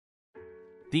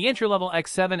The entry-level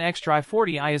X7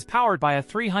 M60i is powered by a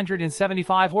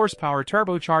 375 horsepower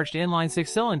turbocharged inline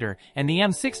six-cylinder, and the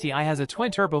M60i has a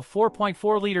twin-turbo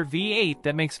 4.4-liter V8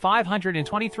 that makes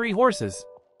 523 horses.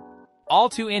 All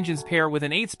two engines pair with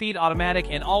an 8-speed automatic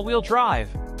and all-wheel drive.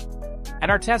 At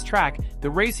our test track, the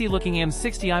racy-looking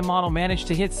M60i model managed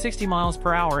to hit 60 miles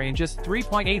per hour in just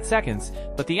 3.8 seconds,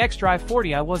 but the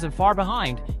X-Drive40i wasn't far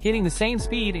behind, hitting the same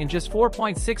speed in just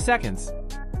 4.6 seconds.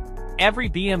 Every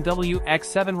BMW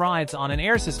X7 rides on an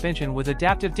air suspension with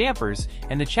adaptive dampers,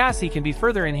 and the chassis can be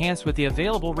further enhanced with the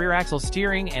available rear axle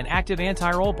steering and active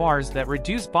anti-roll bars that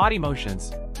reduce body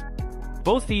motions.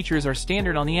 Both features are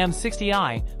standard on the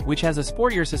M60i, which has a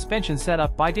sportier suspension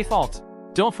setup by default.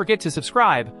 Don't forget to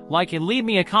subscribe, like, and leave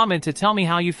me a comment to tell me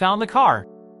how you found the car.